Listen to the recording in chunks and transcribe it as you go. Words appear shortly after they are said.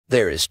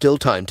There is still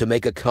time to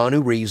make a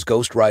Keanu Reeves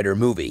Ghost Rider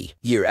movie.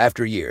 Year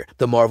after year,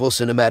 the Marvel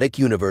Cinematic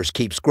Universe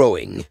keeps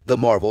growing. The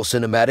Marvel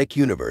Cinematic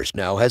Universe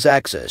now has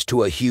access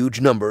to a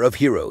huge number of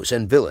heroes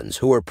and villains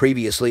who were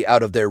previously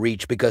out of their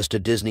reach because to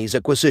Disney's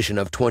acquisition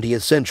of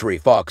 20th Century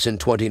Fox in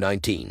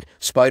 2019.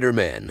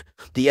 Spider-Man,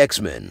 the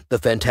X-Men, the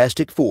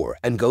Fantastic Four,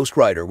 and Ghost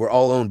Rider were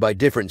all owned by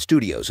different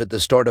studios at the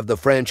start of the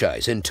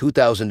franchise in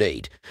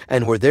 2008,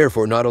 and were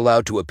therefore not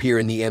allowed to appear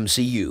in the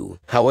MCU.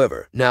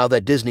 However, now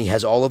that Disney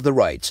has all of the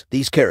rights,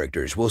 these characters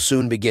will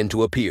soon begin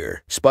to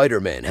appear.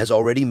 Spider-Man has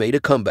already made a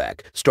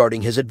comeback,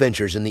 starting his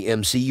adventures in the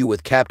MCU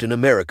with Captain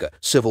America: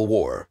 Civil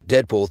War.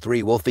 Deadpool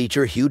 3 will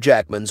feature Hugh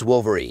Jackman's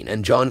Wolverine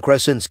and John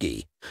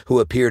Krasinski, who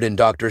appeared in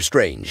Doctor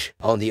Strange.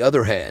 On the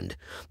other hand,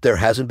 there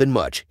hasn't been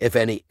much, if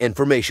any,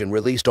 information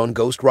released on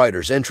Ghost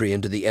Rider's entry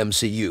into the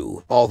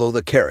MCU, although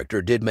the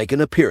character did make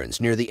an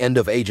appearance near the end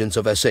of Agents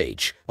of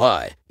S.H.I.E.L.D.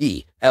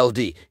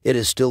 It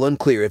is still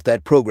unclear if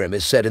that program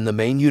is set in the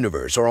main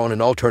universe or on an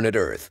alternate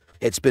Earth.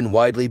 It's been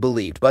widely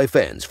believed by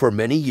fans for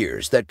many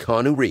years that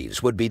Keanu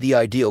Reeves would be the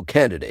ideal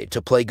candidate to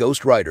play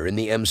Ghost Rider in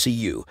the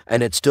MCU,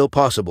 and it's still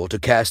possible to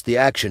cast the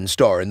action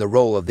star in the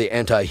role of the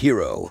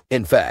anti-hero.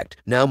 In fact,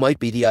 now might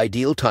be the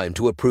ideal time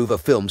to approve a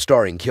film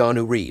starring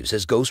Keanu Reeves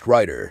as Ghost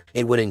Rider.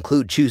 It would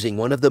include choosing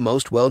one of the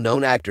most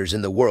well-known actors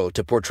in the world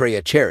to portray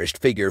a cherished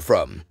figure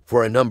from.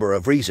 For a number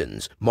of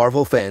reasons,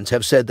 Marvel fans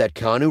have said that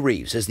Keanu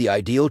Reeves is the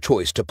ideal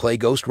choice to play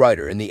Ghost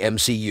Rider in the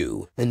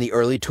MCU. In the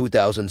early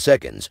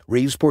 2010s,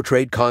 Reeves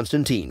portrayed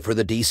Constantine for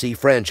the DC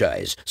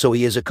franchise, so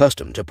he is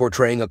accustomed to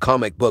portraying a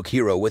comic book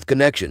hero with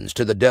connections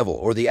to the devil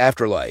or the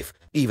afterlife.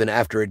 Even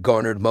after it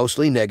garnered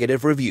mostly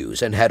negative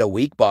reviews and had a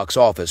weak box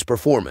office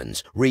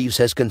performance, Reeves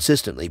has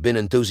consistently been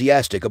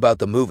enthusiastic about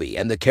the movie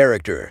and the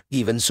character.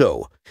 Even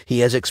so,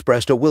 he has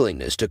expressed a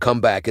willingness to come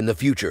back in the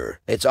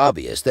future. It's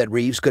obvious that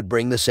Reeves could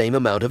bring the same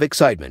amount of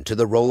excitement to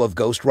the role of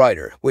Ghost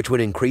Rider, which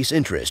would increase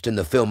interest in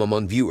the film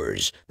among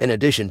viewers. In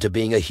addition to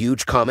being a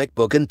huge comic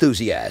book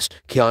enthusiast,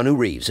 Keanu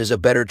Reeves is a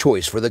better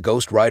choice for the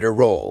Ghost Rider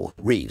role.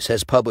 Reeves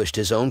has published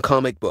his own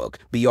comic book,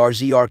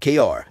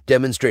 BRZRKR,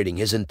 demonstrating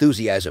his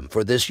enthusiasm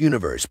for this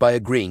universe by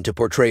agreeing to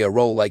portray a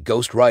role like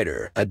Ghost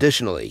Rider.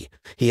 Additionally,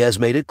 he has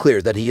made it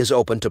clear that he is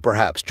open to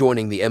perhaps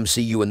joining the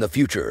MCU in the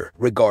future.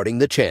 Regarding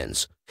the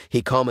chance,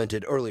 he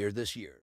commented earlier this year.